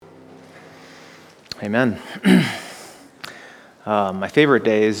Amen. My favorite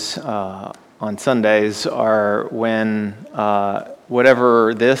days on Sundays are when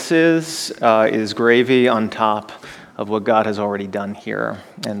whatever this is gravy on top of what God has already done here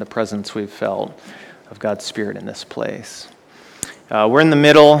and the presence we've felt of God's Spirit in this place. We're in the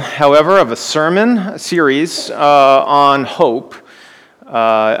middle, however, of a sermon series on hope.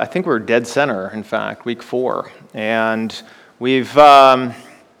 I think we're dead center, in fact, week 4. And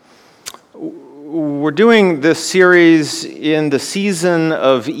we're doing this series in the season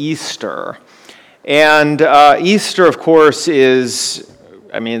of Easter. And Easter, of course, it's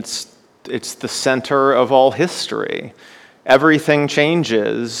the center of all history. Everything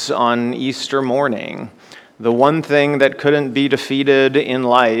changes on Easter morning. The one thing that couldn't be defeated in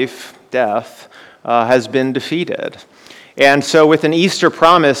life, death, has been defeated. And so with an Easter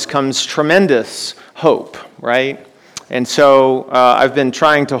promise comes tremendous hope, right? And so I've been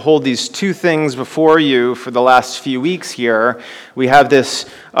trying to hold these two things before you for the last few weeks here. We have this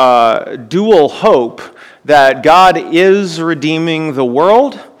dual hope that God is redeeming the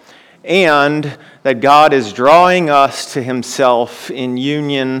world and that God is drawing us to himself in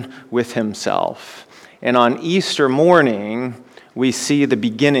union with himself. And on Easter morning, we see the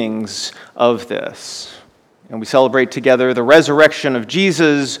beginnings of this. And we celebrate together the resurrection of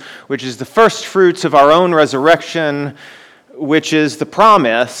Jesus, which is the first fruits of our own resurrection, which is the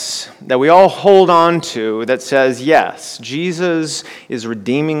promise that we all hold on to that says, yes, Jesus is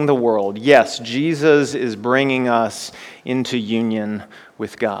redeeming the world. Yes, Jesus is bringing us into union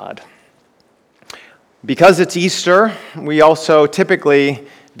with God. Because it's Easter, we also typically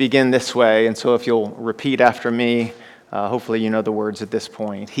begin this way. And so if you'll repeat after me, hopefully you know the words at this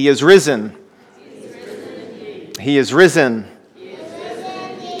point. He is risen. He is risen. He is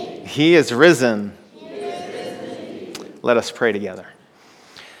risen. He is risen. He is risen. Let us pray together.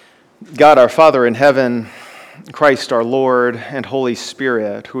 God, our Father in heaven, Christ our Lord, and Holy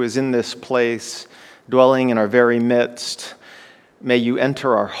Spirit, who is in this place, dwelling in our very midst, may you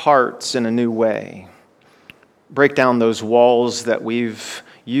enter our hearts in a new way. Break down those walls that we've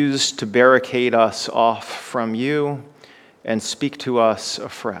used to barricade us off from you, and speak to us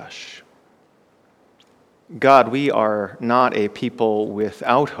afresh. God, we are not a people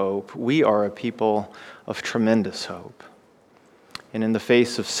without hope. We are a people of tremendous hope. And in the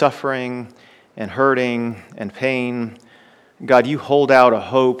face of suffering and hurting and pain, God, you hold out a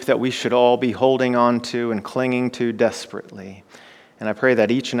hope that we should all be holding on to and clinging to desperately. And I pray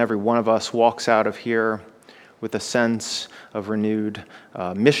that each and every one of us walks out of here with a sense of renewed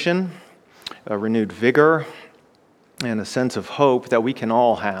mission, a renewed vigor, and a sense of hope that we can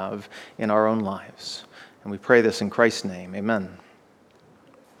all have in our own lives. And we pray this in Christ's name. Amen.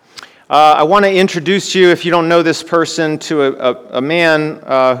 I want to introduce you, if you don't know this person, to a man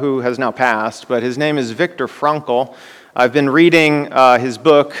who has now passed, but his name is Viktor Frankl. I've been reading his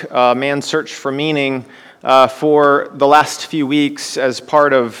book, Man's Search for Meaning, for the last few weeks as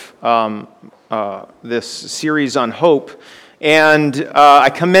part of this series on hope, and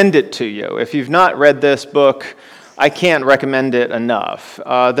I commend it to you. If you've not read this book, I can't recommend it enough.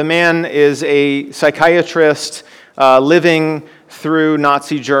 The man is a psychiatrist living through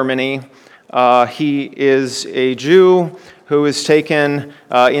Nazi Germany. He is a Jew who is taken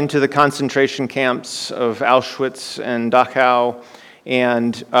into the concentration camps of Auschwitz and Dachau,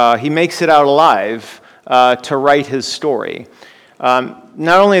 and he makes it out alive to write his story.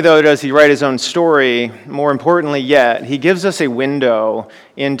 Not only, though, does he write his own story, more importantly yet, he gives us a window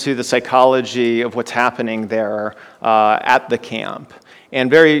into the psychology of what's happening there at the camp. And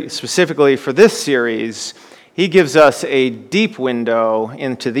very specifically for this series, he gives us a deep window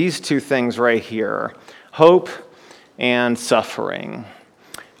into these two things right here, hope and suffering.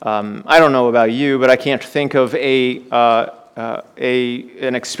 I don't know about you, but I can't think of an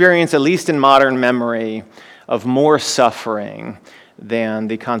experience, at least in modern memory, of more suffering than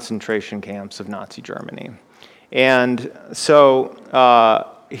the concentration camps of Nazi Germany. And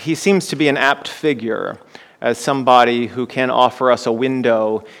so he seems to be an apt figure as somebody who can offer us a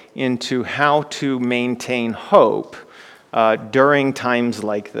window into how to maintain hope during times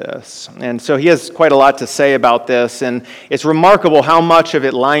like this. And so he has quite a lot to say about this, and it's remarkable how much of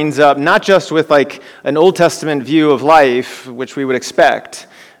it lines up, not just with like an Old Testament view of life, which we would expect,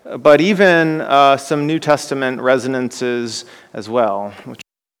 but even some New Testament resonances as well.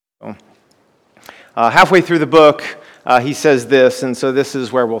 Halfway through the book, he says this, and so this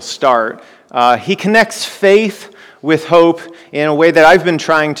is where we'll start. He connects faith with hope in a way that I've been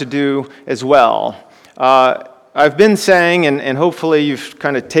trying to do as well. I've been saying, and hopefully you've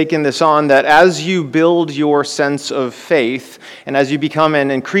kind of taken this on, that as you build your sense of faith and as you become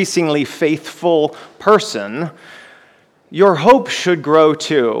an increasingly faithful person, your hope should grow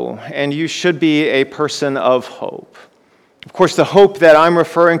too, and you should be a person of hope. Of course, the hope that I'm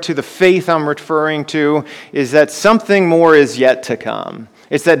referring to, the faith I'm referring to, is that something more is yet to come.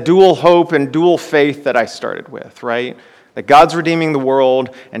 It's that dual hope and dual faith that I started with, right? That God's redeeming the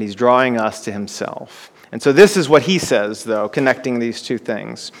world and He's drawing us to Himself. And so this is what he says, though, connecting these two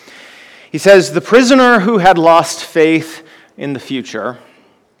things. He says, the prisoner who had lost faith in the future,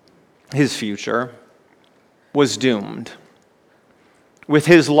 his future, was doomed. With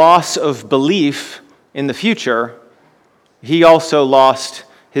his loss of belief in the future, he also lost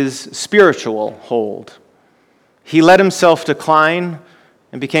his spiritual hold. He let himself decline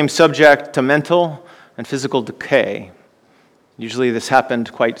and became subject to mental and physical decay. Usually this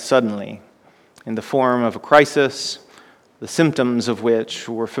happened quite suddenly, in the form of a crisis, the symptoms of which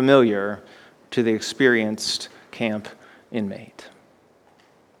were familiar to the experienced camp inmate.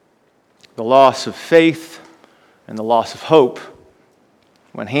 The loss of faith and the loss of hope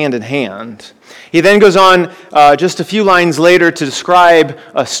went hand in hand. He then goes on just a few lines later to describe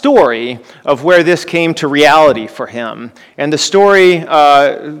a story of where this came to reality for him. And the story,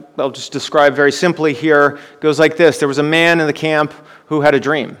 I'll just describe very simply here, goes like this. There was a man in the camp who had a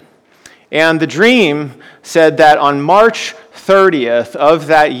dream. And the dream said that on March 30th of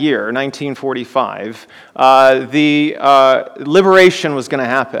that year, 1945, the liberation was going to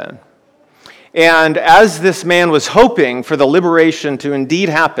happen. And as this man was hoping for the liberation to indeed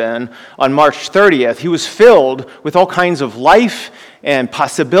happen on March 30th, he was filled with all kinds of life and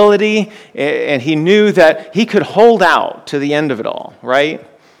possibility, and he knew that he could hold out to the end of it all, right?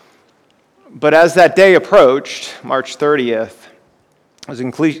 But as that day approached, March 30th, it was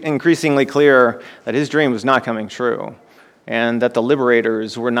increasingly clear that his dream was not coming true, and that the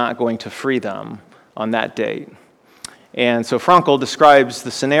liberators were not going to free them on that date. And so Frankl describes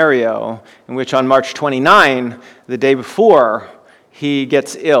the scenario in which on March 29, the day before, he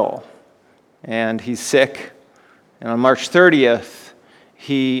gets ill and he's sick. And on March 30th,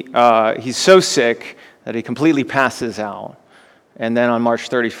 he's so sick that he completely passes out. And then on March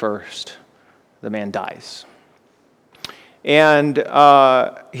 31st, the man dies. And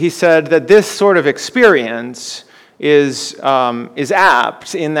he said that this sort of experience is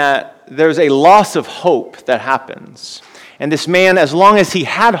apt in that there's a loss of hope that happens. And this man, as long as he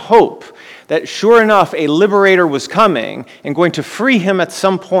had hope that sure enough a liberator was coming and going to free him at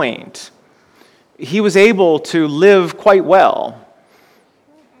some point, he was able to live quite well.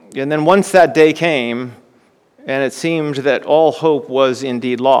 And then once that day came, and it seemed that all hope was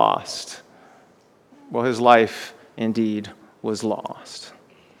indeed lost, well, his life indeed was lost.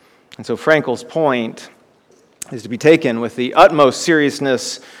 And so Frankl's point is to be taken with the utmost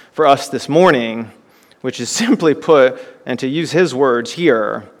seriousness for us this morning, which is simply put, and to use his words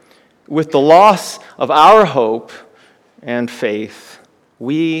here, with the loss of our hope and faith,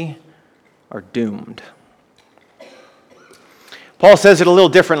 we are doomed. Paul says it a little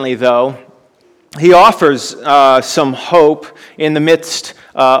differently, though. He offers some hope in the midst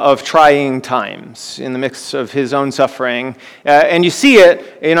of trying times, in the midst of his own suffering. And you see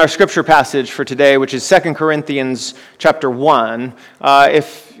it in our scripture passage for today, which is 2 Corinthians chapter 1.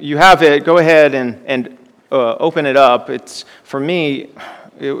 If you have it, go ahead and open it up. It's, for me,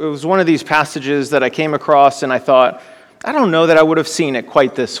 it was one of these passages that I came across and I thought, I don't know that I would have seen it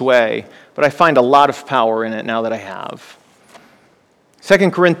quite this way, but I find a lot of power in it now that I have.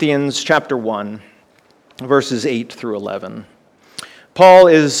 2 Corinthians chapter 1, verses 8 through 11. Paul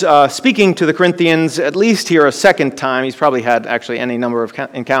is speaking to the Corinthians at least here a second time. He's probably had actually any number of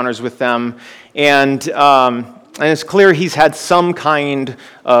encounters with them. And it's clear he's had some kind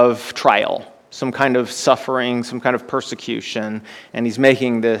of trial, some kind of suffering, some kind of persecution. And he's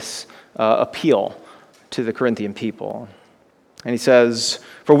making this appeal to the Corinthian people. And he says,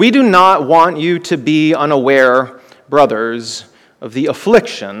 "For we do not want you to be unaware, brothers, of the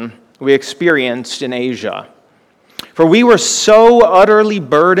affliction we experienced in Asia. For we were so utterly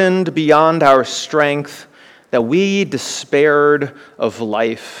burdened beyond our strength that we despaired of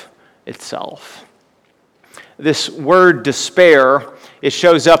life itself." This word despair, it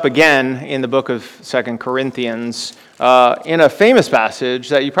shows up again in the book of 2 Corinthians in a famous passage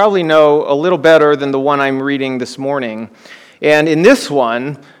that you probably know a little better than the one I'm reading this morning. And in this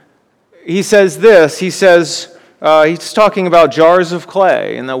one, he says this, he's talking about jars of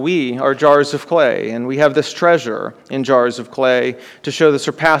clay, and that we are jars of clay, and we have this treasure in jars of clay to show the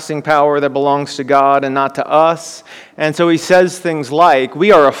surpassing power that belongs to God and not to us. And so he says things like,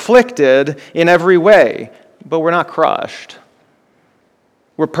 we are afflicted in every way, but we're not crushed.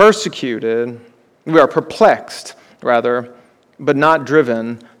 We're persecuted, we are perplexed, rather, but not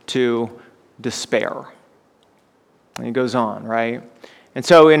driven to despair. And he goes on, right? And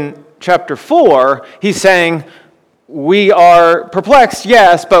so in chapter 4, he's saying, we are perplexed,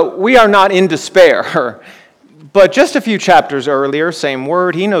 yes, but we are not in despair. But just a few chapters earlier, same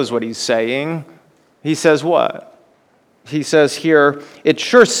word, he knows what he's saying. He says what? He says here, it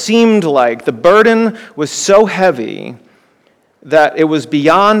sure seemed like the burden was so heavy that it was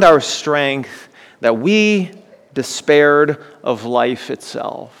beyond our strength, that we despaired of life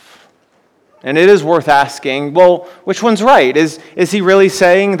itself. And it is worth asking, well, which one's right? Is he really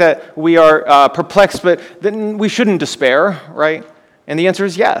saying that we are perplexed, but then we shouldn't despair, right? And the answer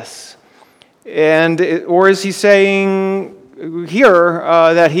is yes. Or is he saying here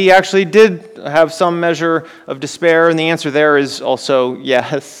that he actually did have some measure of despair? And the answer there is also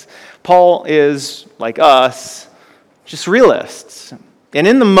yes. Paul is, like us, just realists. And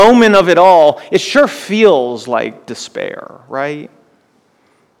in the moment of it all, it sure feels like despair, right?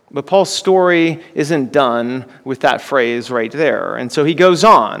 But Paul's story isn't done with that phrase right there. And so he goes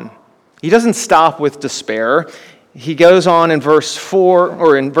on. He doesn't stop with despair. He goes on in verse 4,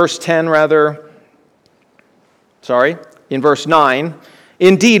 or in verse 10 rather. In verse 9.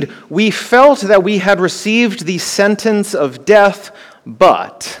 Indeed, we felt that we had received the sentence of death,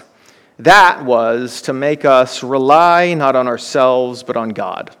 but that was to make us rely not on ourselves, but on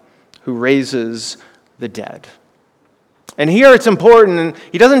God, who raises the dead. And here it's important,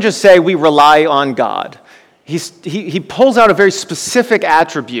 he doesn't just say we rely on God. He pulls out a very specific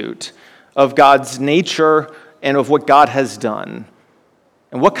attribute of God's nature and of what God has done.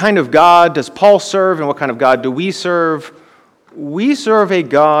 And what kind of God does Paul serve, and what kind of God do we serve? We serve a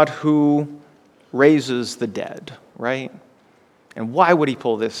God who raises the dead, right? And why would he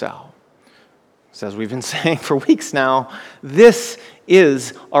pull this out? So as we've been saying for weeks now, this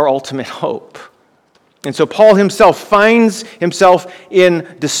is our ultimate hope. And so Paul himself finds himself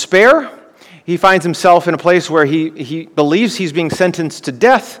in despair. He finds himself in a place where he believes he's being sentenced to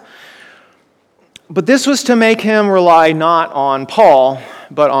death. But this was to make him rely not on Paul,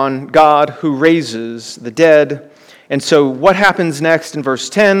 but on God who raises the dead. And so what happens next in verse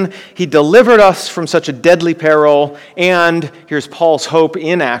 10? He delivered us from such a deadly peril, and here's Paul's hope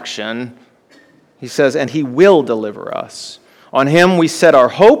in action. He says, and he will deliver us. On him we set our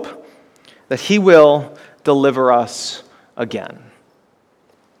hope that he will deliver us again.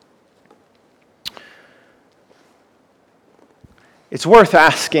 It's worth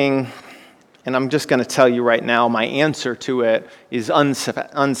asking, and I'm just going to tell you right now, my answer to it is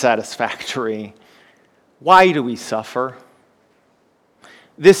unsatisfactory. Why do we suffer?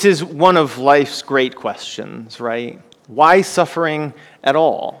 This is one of life's great questions, right? Why suffering at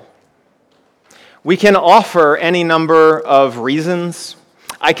all? We can offer any number of reasons.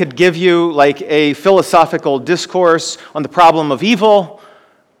 I could give you like a philosophical discourse on the problem of evil,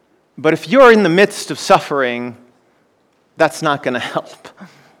 but if you're in the midst of suffering, that's not going to help.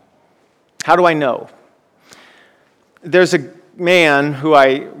 How do I know? There's a man who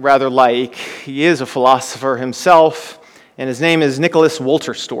I rather like. He is a philosopher himself, and his name is Nicholas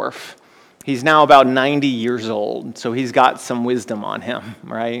Wolterstorff. He's now about 90 years old, so he's got some wisdom on him,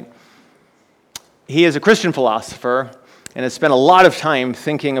 right? He is a Christian philosopher and has spent a lot of time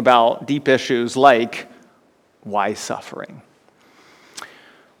thinking about deep issues like why suffering.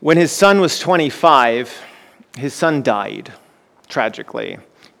 When his son was 25, his son died tragically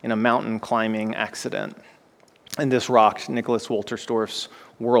in a mountain climbing accident. And this rocked Nicholas Wolterstorff's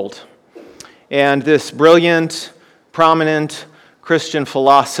world. And this brilliant, prominent Christian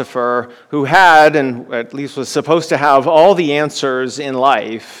philosopher who had, and at least was supposed to have, all the answers in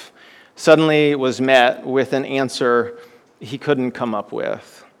life, suddenly was met with an answer he couldn't come up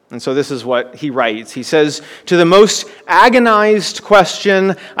with. And so this is what he writes. He says, to the most agonized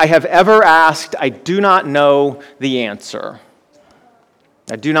question I have ever asked, I do not know the answer.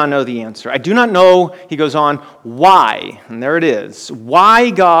 I do not know the answer. I do not know, he goes on, why, and there it is,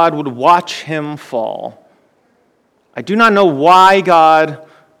 why God would watch him fall. I do not know why God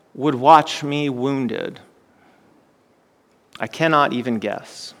would watch me wounded. I cannot even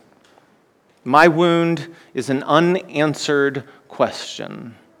guess. My wound is an unanswered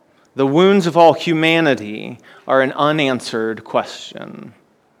question. The wounds of all humanity are an unanswered question.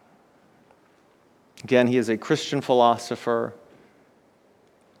 Again, he is a Christian philosopher,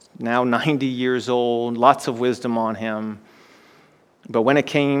 now 90 years old, lots of wisdom on him. But when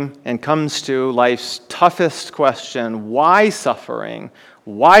it comes to life's toughest question, why suffering?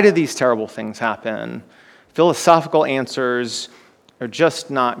 Why did these terrible things happen? Philosophical answers are just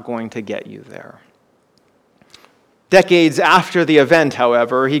not going to get you there. Decades after the event,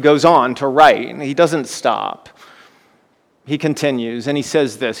 however, he goes on to write. He doesn't stop. He continues, and he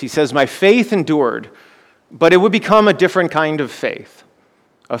says this. He says, "My faith endured, but it would become a different kind of faith,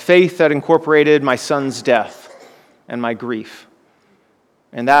 a faith that incorporated my son's death and my grief.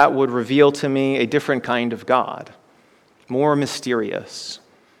 And that would reveal to me a different kind of God, more mysterious.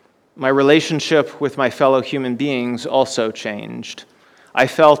 My relationship with my fellow human beings also changed. I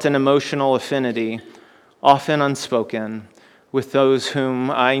felt an emotional affinity, often unspoken, with those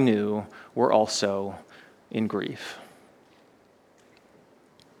whom I knew were also in grief."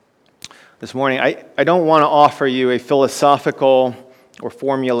 This morning, I don't want to offer you a philosophical or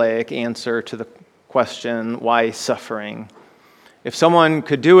formulaic answer to the question, why suffering? If someone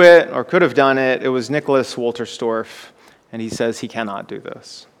could do it or could have done it, it was Nicholas Wolterstorff, and he says he cannot do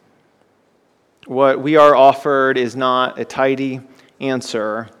this. What we are offered is not a tidy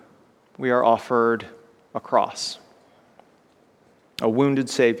answer. We are offered a cross, a wounded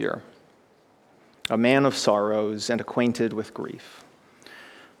Savior, a man of sorrows and acquainted with grief.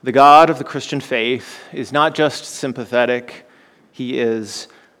 The God of the Christian faith is not just sympathetic, he is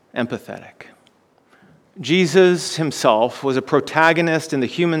empathetic. Jesus himself was a protagonist in the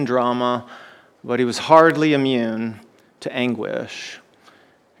human drama, but he was hardly immune to anguish.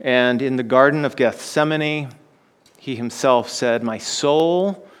 And in the Garden of Gethsemane, he himself said, "My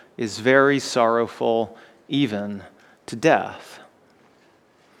soul is very sorrowful, even to death."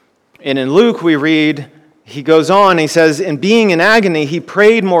 And in Luke, we read, he goes on, he says, "In being in agony, he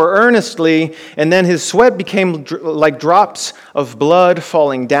prayed more earnestly, and then his sweat became like drops of blood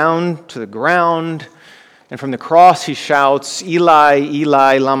falling down to the ground. And from the cross he shouts, 'Eli,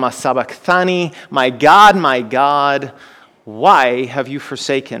 Eli, lama sabachthani,' my God, why have you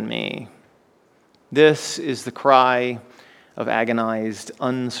forsaken me?" This is the cry of agonized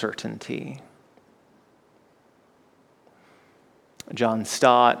uncertainty. John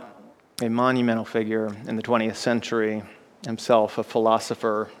Stott, a monumental figure in the 20th century, himself a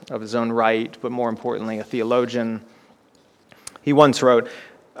philosopher of his own right, but more importantly, a theologian. He once wrote,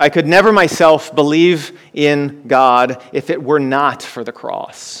 "I could never myself believe in God if it were not for the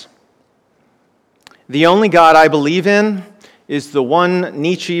cross. The only God I believe in is the one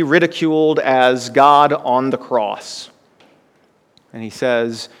Nietzsche ridiculed as God on the cross." And he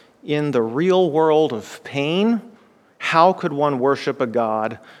says, "In the real world of pain, how could one worship a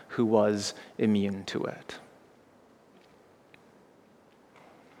God who was immune to it?"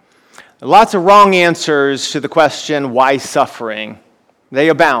 Lots of wrong answers to the question, why suffering? They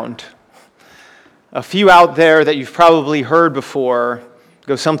abound. A few out there that you've probably heard before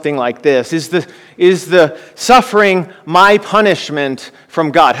go something like this. Is the suffering my punishment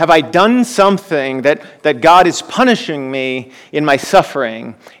from God? Have I done something that God is punishing me in my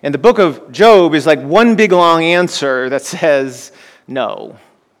suffering? And the book of Job is like one big long answer that says no.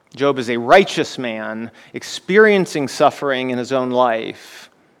 Job is a righteous man experiencing suffering in his own life.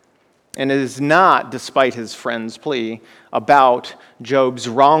 And it is not, despite his friend's plea, about Job's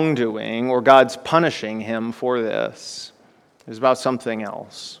wrongdoing or God's punishing him for this. It's about something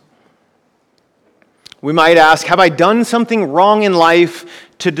else. We might ask, have I done something wrong in life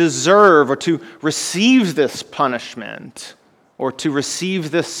to deserve or to receive this punishment or to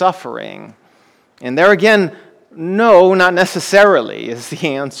receive this suffering? And there again, no, not necessarily is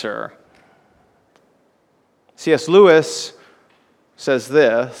the answer. C.S. Lewis says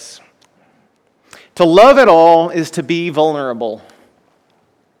this: "To love at all is to be vulnerable.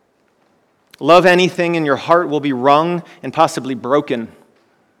 Love anything and your heart will be wrung and possibly broken.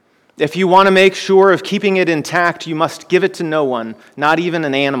 If you want to make sure of keeping it intact, you must give it to no one, not even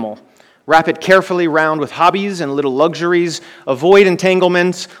an animal. Wrap it carefully round with hobbies and little luxuries. Avoid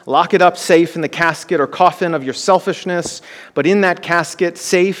entanglements. Lock it up safe in the casket or coffin of your selfishness. But in that casket,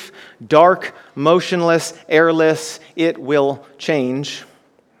 safe, dark, motionless, airless, it will change.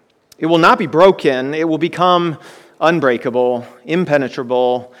 It will not be broken. It will become unbreakable,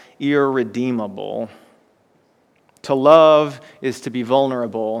 impenetrable, irredeemable. To love is to be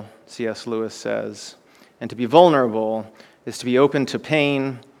vulnerable," C.S. Lewis says. "And to be vulnerable is to be open to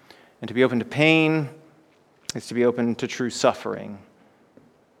pain. And to be open to pain is to be open to true suffering.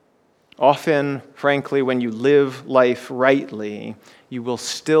 Often, frankly, when you live life rightly, you will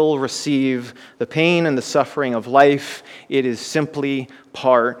still receive the pain and the suffering of life. It is simply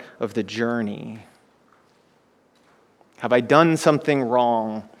part of the journey. Have I done something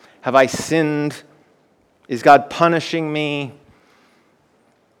wrong? Have I sinned? Is God punishing me?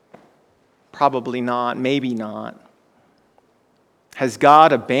 Probably not, maybe not. Has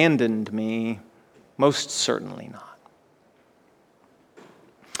God abandoned me? Most certainly not."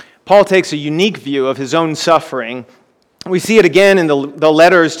 Paul takes a unique view of his own suffering We see it again in the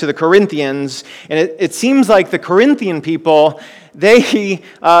letters to the Corinthians, and it seems like the Corinthian people, they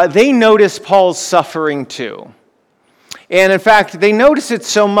notice Paul's suffering too. And in fact, they notice it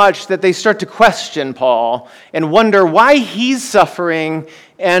so much that they start to question Paul and wonder why he's suffering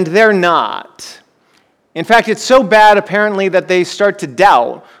and they're not. In fact, it's so bad apparently that they start to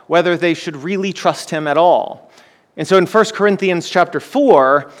doubt whether they should really trust him at all. And so in 1 Corinthians chapter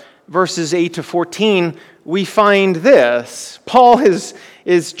 4, verses 8 to 14, we find this. Paul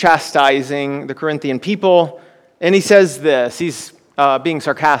is chastising the Corinthian people, and he says this. He's being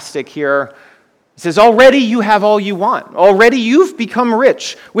sarcastic here. He says, "Already you have all you want. Already you've become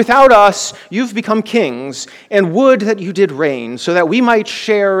rich. Without us, you've become kings, and would that you did reign, so that we might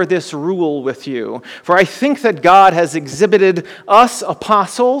share this rule with you. For I think that God has exhibited us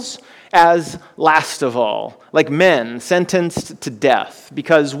apostles as last of all, like men sentenced to death,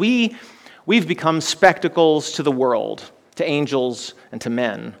 because we've become spectacles to the world, to angels and to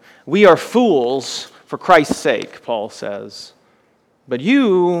men. We are fools for Christ's sake," Paul says. "But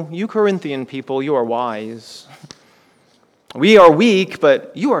you Corinthian people, you are wise. We are weak,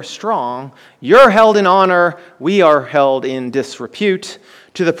 but you are strong. You're held in honor, we are held in disrepute.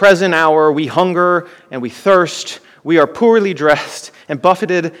 To the present hour we hunger and we thirst. We are poorly dressed and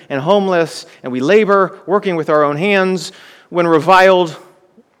buffeted and homeless, and we labor, working with our own hands. When reviled,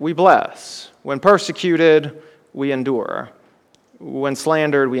 we bless. When persecuted, we endure. When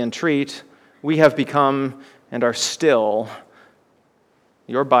slandered, we entreat. We have become and are still,"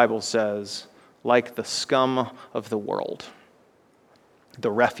 your Bible says, "like the scum of the world,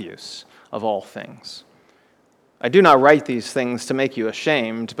 the refuse of all things. I do not write these things to make you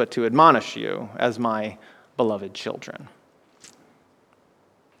ashamed, but to admonish you as my beloved children."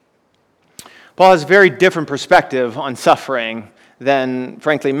 Paul has a very different perspective on suffering than,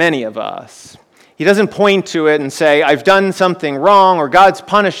 frankly, many of us. He doesn't point to it and say, "I've done something wrong," or "God's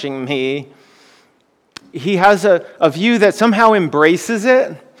punishing me." He has a view that somehow embraces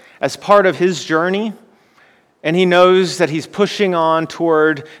it as part of his journey, and he knows that he's pushing on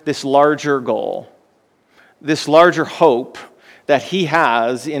toward this larger goal, this larger hope that he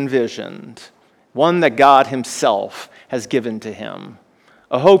has envisioned, one that God himself has given to him,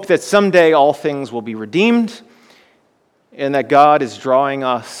 a hope that someday all things will be redeemed and that God is drawing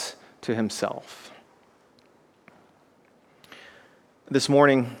us to himself. This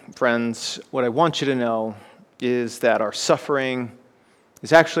morning, friends, what I want you to know is that our suffering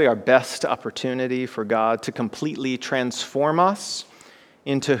is actually our best opportunity for God to completely transform us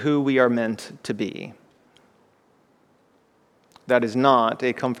into who we are meant to be. That is not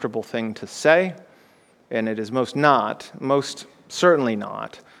a comfortable thing to say, and it is most certainly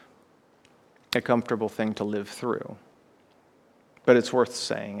not a comfortable thing to live through. But it's worth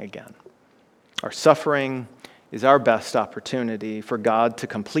saying again. Our suffering is our best opportunity for God to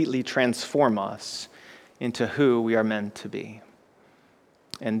completely transform us into who we are meant to be.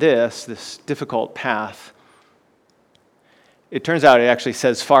 And this difficult path, it turns out it actually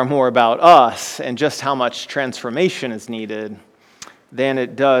says far more about us and just how much transformation is needed than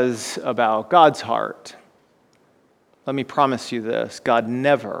it does about God's heart. Let me promise you this: God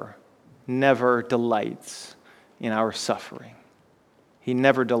never delights in our suffering. He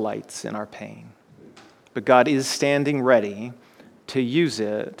never delights in our pain. But God is standing ready to use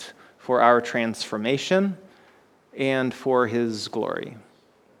it for our transformation and for his glory,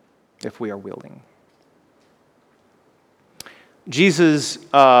 if we are willing. Jesus,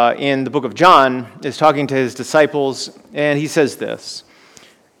 in the book of John, is talking to his disciples, and he says this.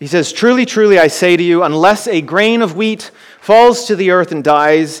 He says, "Truly, truly, I say to you, unless a grain of wheat falls to the earth and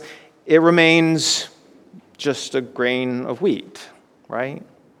dies, it remains just a grain of wheat," right?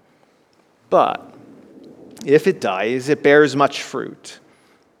 "But if it dies, it bears much fruit.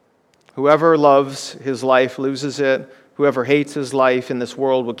 Whoever loves his life loses it. Whoever hates his life in this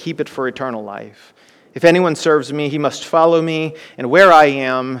world will keep it for eternal life. If anyone serves me, he must follow me, and where I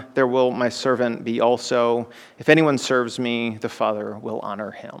am, there will my servant be also. If anyone serves me, the Father will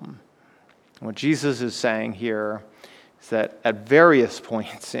honor him." And what Jesus is saying here is that at various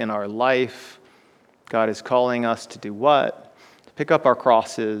points in our life, God is calling us to do what? To pick up our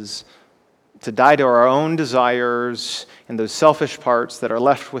crosses, to die to our own desires and those selfish parts that are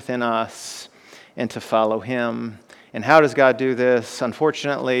left within us, and to follow him. And how does God do this?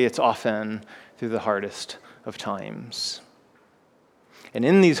 Unfortunately, it's often through the hardest of times. And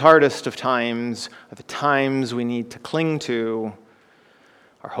in these hardest of times are the times we need to cling to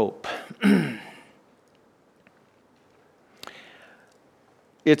our hope.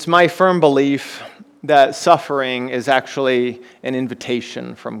 It's my firm belief that suffering is actually an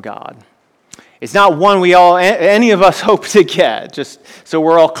invitation from God. It's not one any of us hope to get, just so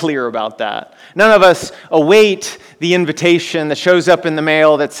we're all clear about that. None of us await the invitation that shows up in the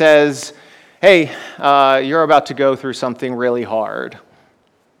mail that says, hey, you're about to go through something really hard.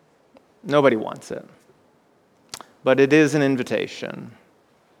 Nobody wants it. But it is an invitation.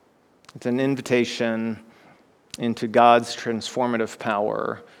 It's an invitation into God's transformative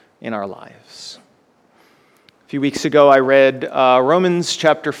power in our lives. A few weeks ago, I read Romans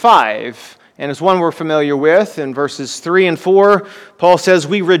chapter 5, and it's one we're familiar with. In verses 3 and 4, Paul says,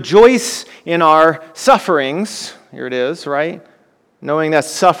 we rejoice in our sufferings. Here it is, right? Knowing that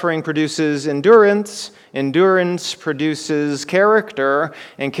suffering produces endurance, endurance produces character,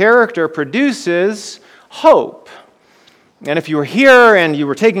 and character produces hope. And if you were here and you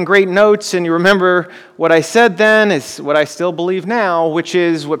were taking great notes and you remember what I said then is what I still believe now, which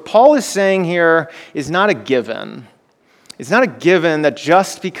is what Paul is saying here is not a given. It's not a given that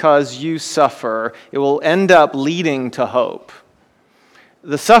just because you suffer, it will end up leading to hope.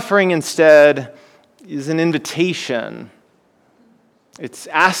 The suffering instead is an invitation. It's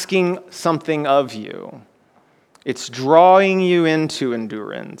asking something of you. It's drawing you into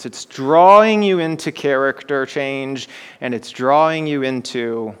endurance. It's drawing you into character change, and it's drawing you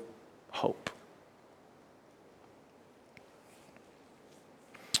into hope.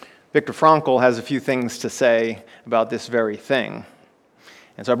 Viktor Frankl has a few things to say about this very thing.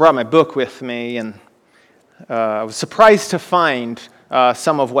 And so I brought my book with me, and I was surprised to find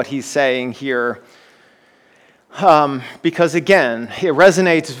some of what he's saying here. Because again, it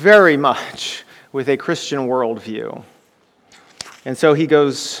resonates very much with a Christian worldview. And so he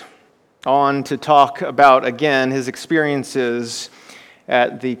goes on to talk about, again, his experiences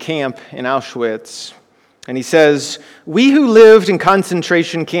at the camp in Auschwitz. And he says, we who lived in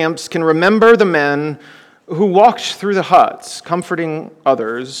concentration camps can remember the men who walked through the huts, comforting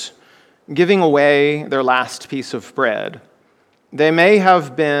others, giving away their last piece of bread. They may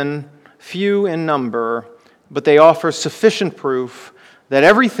have been few in number, but they offer sufficient proof that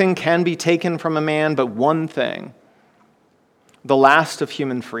everything can be taken from a man but one thing, the last of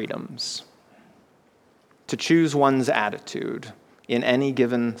human freedoms, to choose one's attitude in any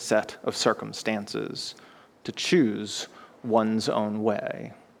given set of circumstances, to choose one's own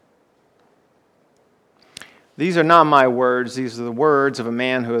way. These are not my words. These are the words of a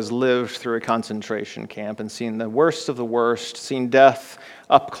man who has lived through a concentration camp and seen the worst of the worst, seen death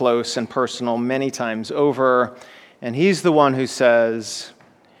up close and personal many times over. And he's the one who says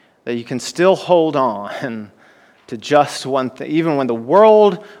that you can still hold on to just one thing, even when the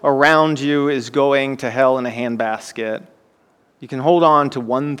world around you is going to hell in a handbasket. You can hold on to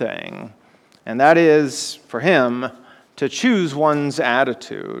one thing, and that is, for him, to choose one's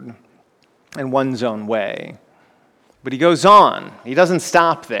attitude and one's own way. But he goes on. He doesn't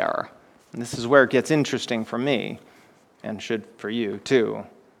stop there. And this is where it gets interesting for me, and should for you too.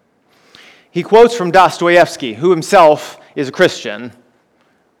 He quotes from Dostoevsky, who himself is a Christian.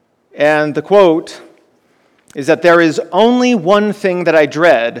 And the quote is that there is only one thing that I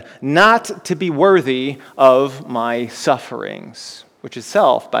dread, not to be worthy of my sufferings, which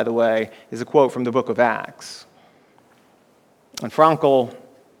itself, by the way, is a quote from the book of Acts. And Frankl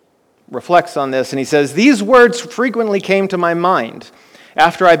reflects on this, and he says, these words frequently came to my mind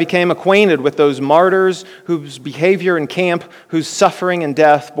after I became acquainted with those martyrs whose behavior in camp, whose suffering and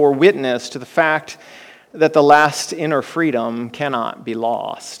death bore witness to the fact that the last inner freedom cannot be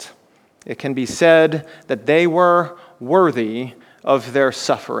lost. It can be said that they were worthy of their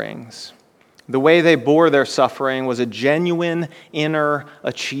sufferings. The way they bore their suffering was a genuine inner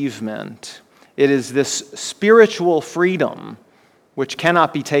achievement. It is this spiritual freedom which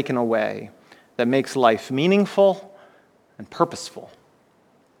cannot be taken away that makes life meaningful and purposeful.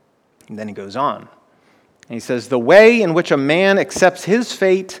 And then he goes on, and he says, the way in which a man accepts his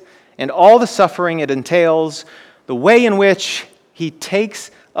fate and all the suffering it entails, the way in which he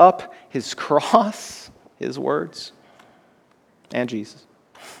takes up his cross, his words, and Jesus,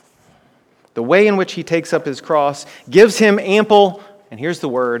 the way in which he takes up his cross gives him ample, and here's the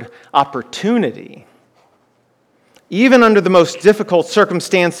word, opportunity, even under the most difficult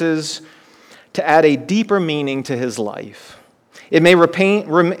circumstances, to add a deeper meaning to his life. It may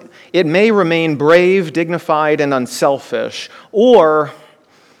remain brave, dignified, and unselfish, or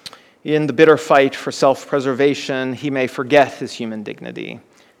in the bitter fight for self-preservation, he may forget his human dignity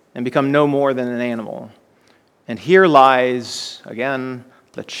and become no more than an animal. And here lies, again,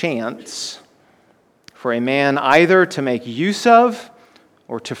 the chance for a man either to make use of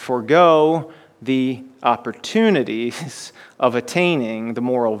or to forego the opportunities of attaining the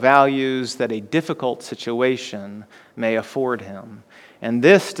moral values that a difficult situation may afford him. and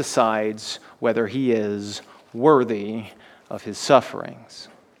this decides whether he is worthy of his sufferings.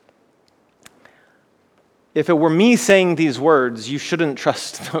 If it were me saying these words, you shouldn't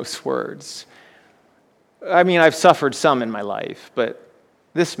trust those words. I mean, I've suffered some in my life, but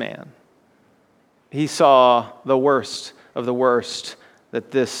this man, he saw the worst of the worst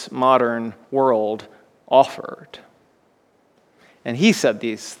that this modern world offered. And he said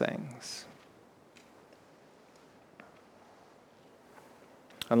these things.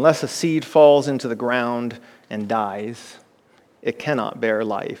 Unless a seed falls into the ground and dies, it cannot bear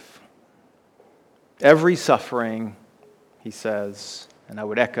life. Every suffering, he says, and I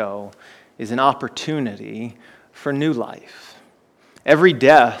would echo, is an opportunity for new life. Every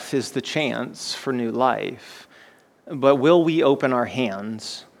death is the chance for new life. But will we open our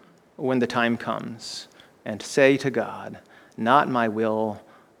hands when the time comes and say to God, not my will,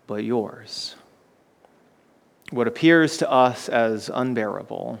 but yours? What appears to us as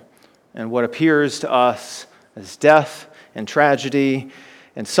unbearable and what appears to us as death and tragedy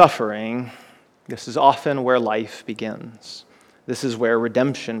and suffering, this is often where life begins. This is where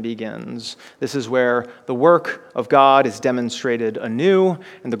redemption begins. This is where the work of God is demonstrated anew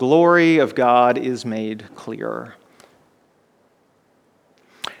and the glory of God is made clear.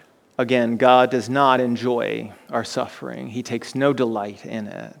 Again, God does not enjoy our suffering. He takes no delight in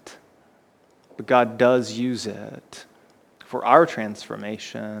it. But God does use it for our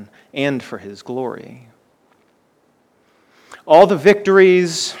transformation and for his glory. All the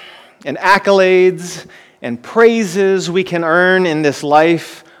victories and accolades and praises we can earn in this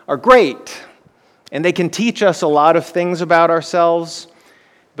life are great, and they can teach us a lot of things about ourselves,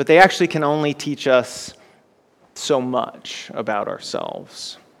 but they actually can only teach us so much about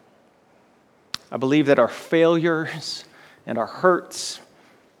ourselves. I believe that our failures and our hurts,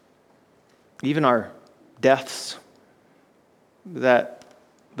 even our deaths, that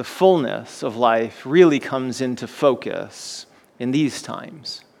the fullness of life really comes into focus in these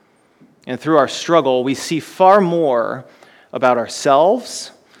times. And through our struggle, we see far more about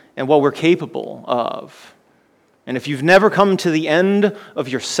ourselves and what we're capable of. And if you've never come to the end of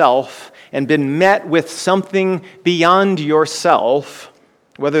yourself and been met with something beyond yourself,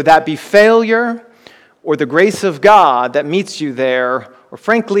 whether that be failure or the grace of God that meets you there, or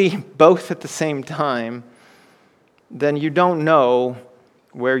frankly, both at the same time, then you don't know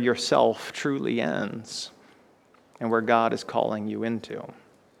where yourself truly ends and where God is calling you into.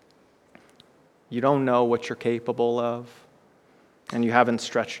 You don't know what you're capable of, and you haven't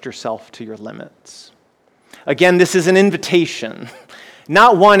stretched yourself to your limits. Again, this is an invitation,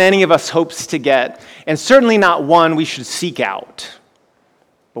 not one any of us hopes to get, and certainly not one we should seek out.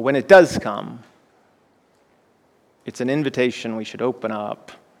 But when it does come, it's an invitation we should open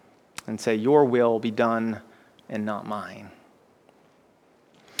up and say, your will be done and not mine.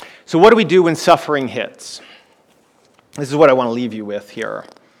 So what do we do when suffering hits? This is what I want to leave you with here.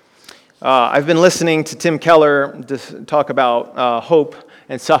 I've been listening to Tim Keller talk about hope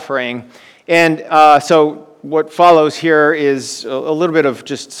and suffering. And so what follows here is a little bit of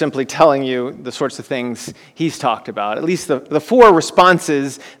just simply telling you the sorts of things he's talked about. At least the four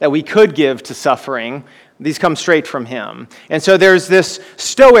responses that we could give to suffering, these come straight from him. And so there's this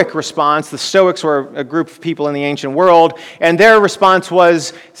Stoic response. The Stoics were a group of people in the ancient world, and their response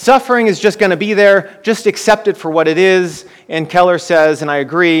was, suffering is just going to be there, just accept it for what it is. And Keller says, and I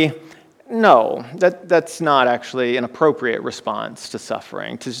agree, no, that's not actually an appropriate response to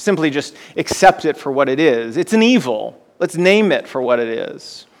suffering, to simply just accept it for what it is. It's an evil. Let's name it for what it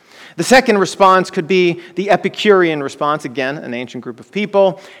is. The second response could be the Epicurean response, again, an ancient group of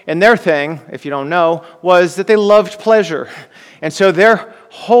people. And their thing, if you don't know, was that they loved pleasure. And so their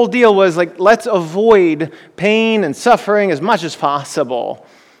whole deal was like, let's avoid pain and suffering as much as possible.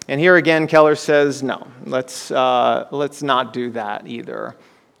 And here again, Keller says, no, let's not do that either.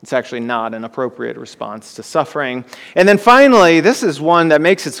 It's actually not an appropriate response to suffering. And then finally, this is one that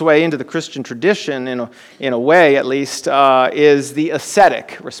makes its way into the Christian tradition, in a way at least, is the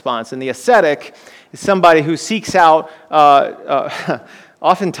ascetic response. And the ascetic is somebody who seeks out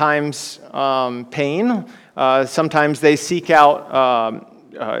oftentimes pain. Sometimes they seek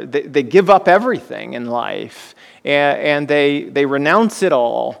out, they give up everything in life, and they renounce it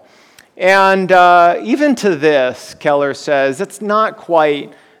all. And even to this, Keller says, it's not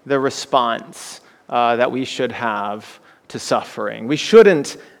quite the response that we should have to suffering. We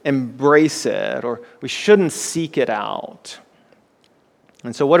shouldn't embrace it, or we shouldn't seek it out.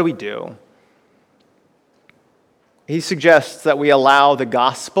 And so what do? He suggests that we allow the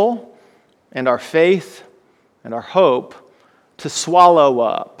gospel and our faith and our hope to swallow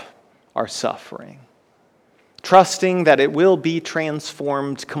up our suffering. trusting that it will be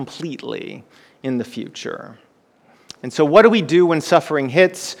transformed completely in the future. And so what do we do when suffering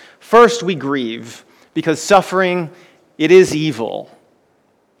hits? First, we grieve, because suffering, it is evil,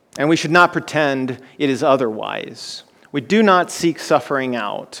 and we should not pretend it is otherwise. We do not seek suffering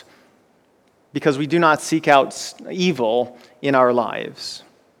out, because we do not seek out evil in our lives.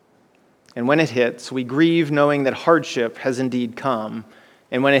 And when it hits, we grieve knowing that hardship has indeed come.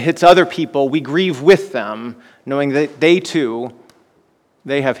 And when it hits other people, we grieve with them, knowing that they too,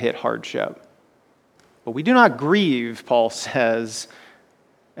 they have hit hardship. But we do not grieve, Paul says,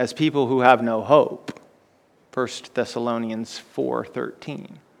 as people who have no hope. 1 Thessalonians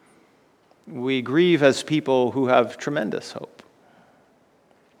 4:13. We grieve as people who have tremendous hope.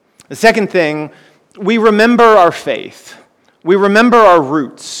 The second thing, we remember our faith. We remember our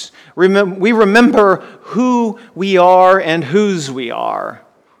roots. We remember who we are and whose we are.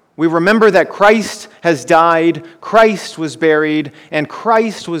 We remember that Christ has died, Christ was buried, and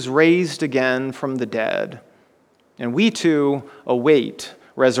Christ was raised again from the dead. And we too await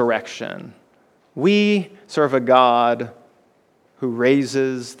resurrection. We serve a God who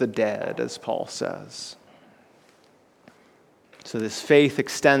raises the dead, as Paul says. So this faith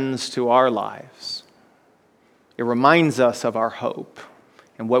extends to our lives. It reminds us of our hope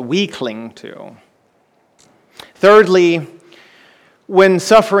and what we cling to. Thirdly, when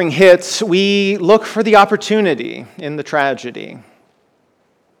suffering hits, we look for the opportunity in the tragedy.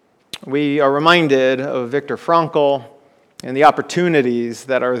 We are reminded of Viktor Frankl and the opportunities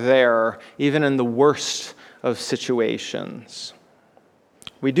that are there, even in the worst of situations.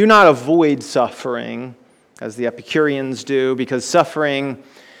 We do not avoid suffering, as the Epicureans do, because suffering,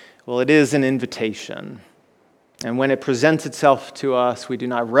 well, it is an invitation. And when it presents itself to us, we do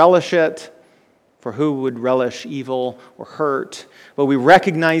not relish it, for who would relish evil or hurt? But we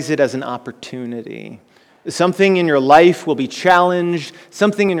recognize it as an opportunity. Something in your life will be challenged,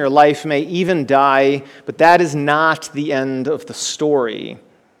 something in your life may even die, but that is not the end of the story.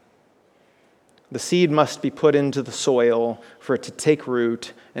 The seed must be put into the soil for it to take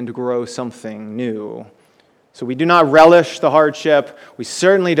root and to grow something new. So we do not relish the hardship, we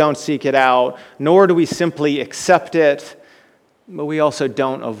certainly don't seek it out, nor do we simply accept it, but we also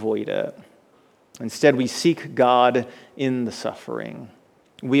don't avoid it. Instead, we seek God in the suffering.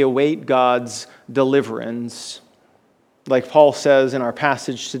 We await God's deliverance. Like Paul says in our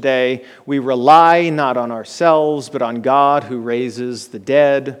passage today, we rely not on ourselves, but on God who raises the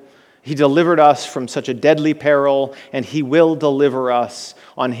dead. He delivered us from such a deadly peril, and He will deliver us.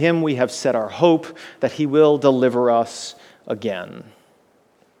 On Him we have set our hope that He will deliver us again.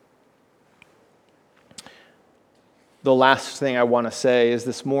 The last thing I want to say is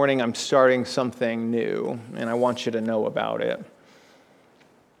this morning I'm starting something new, and I want you to know about it.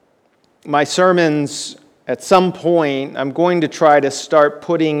 My sermons, at some point, I'm going to try to start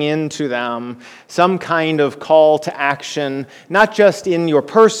putting into them some kind of call to action, not just in your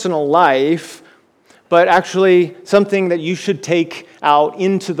personal life, but actually something that you should take out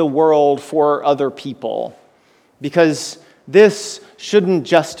into the world for other people. Because this shouldn't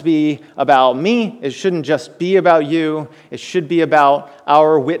just be about me, it shouldn't just be about you, it should be about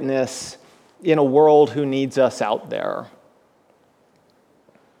our witness in a world who needs us out there.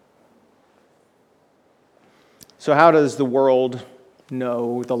 So how does the world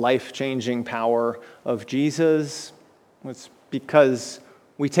know the life-changing power of Jesus? It's because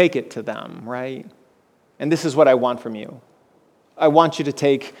we take it to them, right? And this is what I want from you. I want you to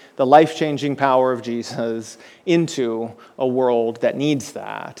take the life-changing power of Jesus into a world that needs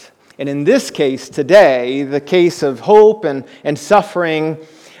that. And in this case today, the case of hope and suffering,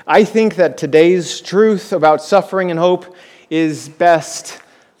 I think that today's truth about suffering and hope is best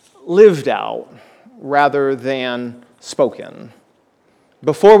lived out rather than spoken.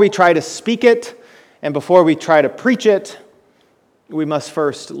 Before we try to speak it and before we try to preach it, we must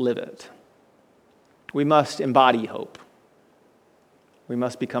first live it. We must embody hope. We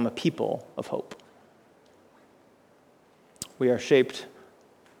must become a people of hope. We are shaped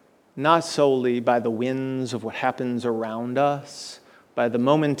not solely by the winds of what happens around us, by the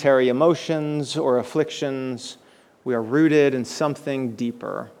momentary emotions or afflictions. We are rooted in something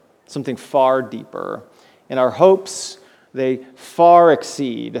deeper, something far deeper. And our hopes, they far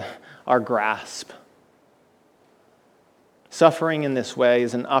exceed our grasp. Suffering in this way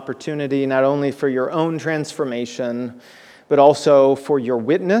is an opportunity not only for your own transformation, but also for your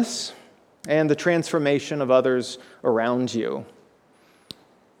witness and the transformation of others around you.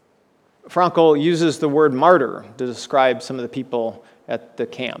 Frankl uses the word martyr to describe some of the people at the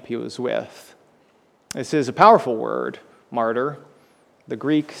camp he was with. This is a powerful word, martyr. The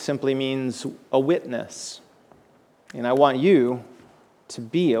Greek simply means a witness. And I want you to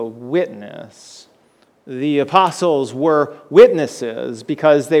be a witness. The apostles were witnesses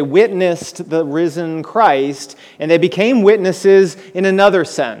because they witnessed the risen Christ, and they became witnesses in another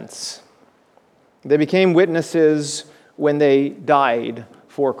sense. They became witnesses when they died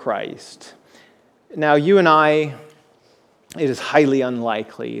for Christ. Now, you and I, it is highly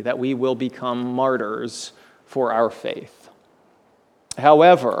unlikely that we will become martyrs for our faith.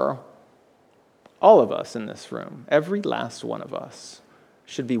 However, all of us in this room, every last one of us,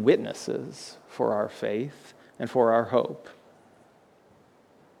 should be witnesses for our faith and for our hope.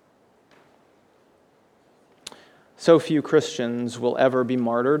 So few Christians will ever be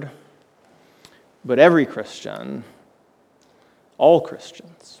martyred, but every Christian, all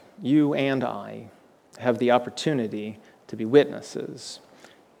Christians, you and I, have the opportunity to be witnesses.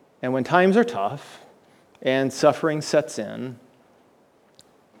 And when times are tough and suffering sets in,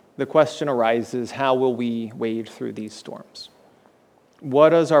 the question arises, how will we wade through these storms? What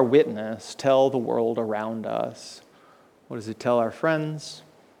does our witness tell the world around us? What does it tell our friends,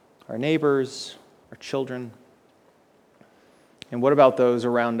 our neighbors, our children? And what about those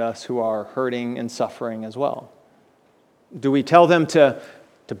around us who are hurting and suffering as well? Do we tell them to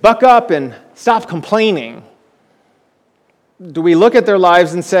buck up and stop complaining? Do we look at their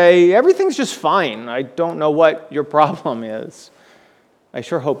lives and say, everything's just fine, I don't know what your problem is? I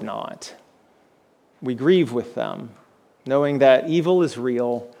sure hope not. We grieve with them, knowing that evil is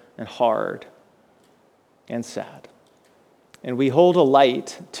real and hard and sad. And we hold a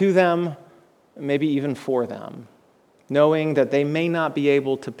light to them, maybe even for them, knowing that they may not be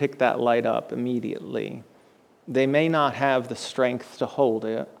able to pick that light up immediately. They may not have the strength to hold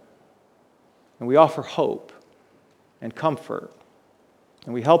it. And we offer hope and comfort.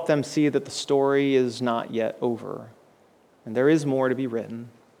 And we help them see that the story is not yet over. And there is more to be written.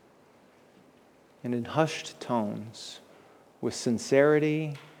 And in hushed tones, with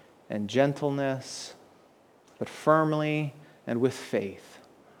sincerity and gentleness, but firmly and with faith,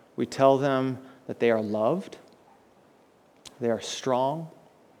 we tell them that they are loved, they are strong,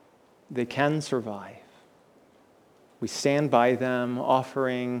 they can survive. We stand by them,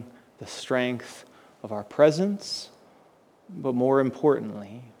 offering the strength of our presence, but more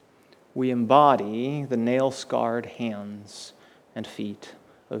importantly, we embody the nail-scarred hands and feet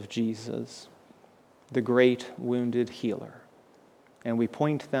of Jesus, the great wounded healer. And we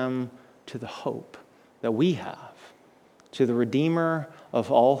point them to the hope that we have, to the Redeemer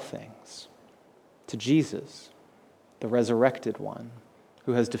of all things, to Jesus, the resurrected one,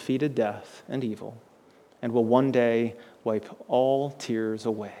 who has defeated death and evil, and will one day wipe all tears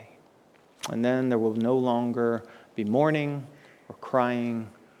away. And then there will no longer be mourning or crying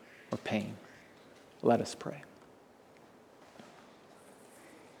or pain. Let us pray.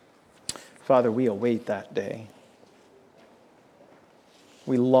 Father, we await that day.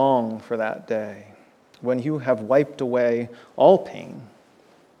 We long for that day when you have wiped away all pain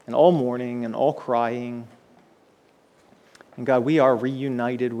and all mourning and all crying. And God, we are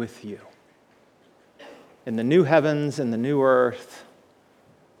reunited with you in the new heavens and the new earth.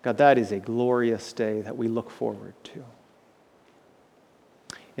 God, that is a glorious day that we look forward to.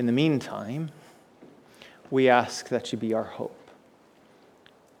 In the meantime, we ask that you be our hope.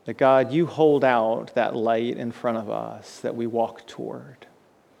 That God, you hold out that light in front of us that we walk toward.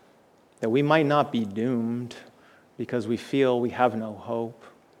 That we might not be doomed because we feel we have no hope.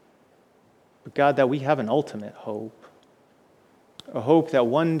 But God, that we have an ultimate hope. A hope that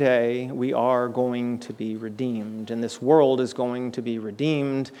one day we are going to be redeemed, and this world is going to be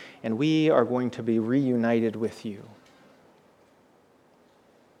redeemed, and we are going to be reunited with you.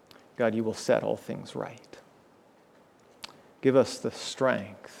 God, you will set all things right. Give us the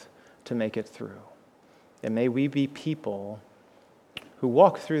strength to make it through. And may we be people who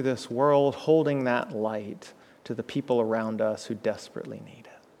walk through this world holding that light to the people around us who desperately need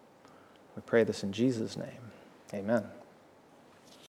it. We pray this in Jesus' name. Amen.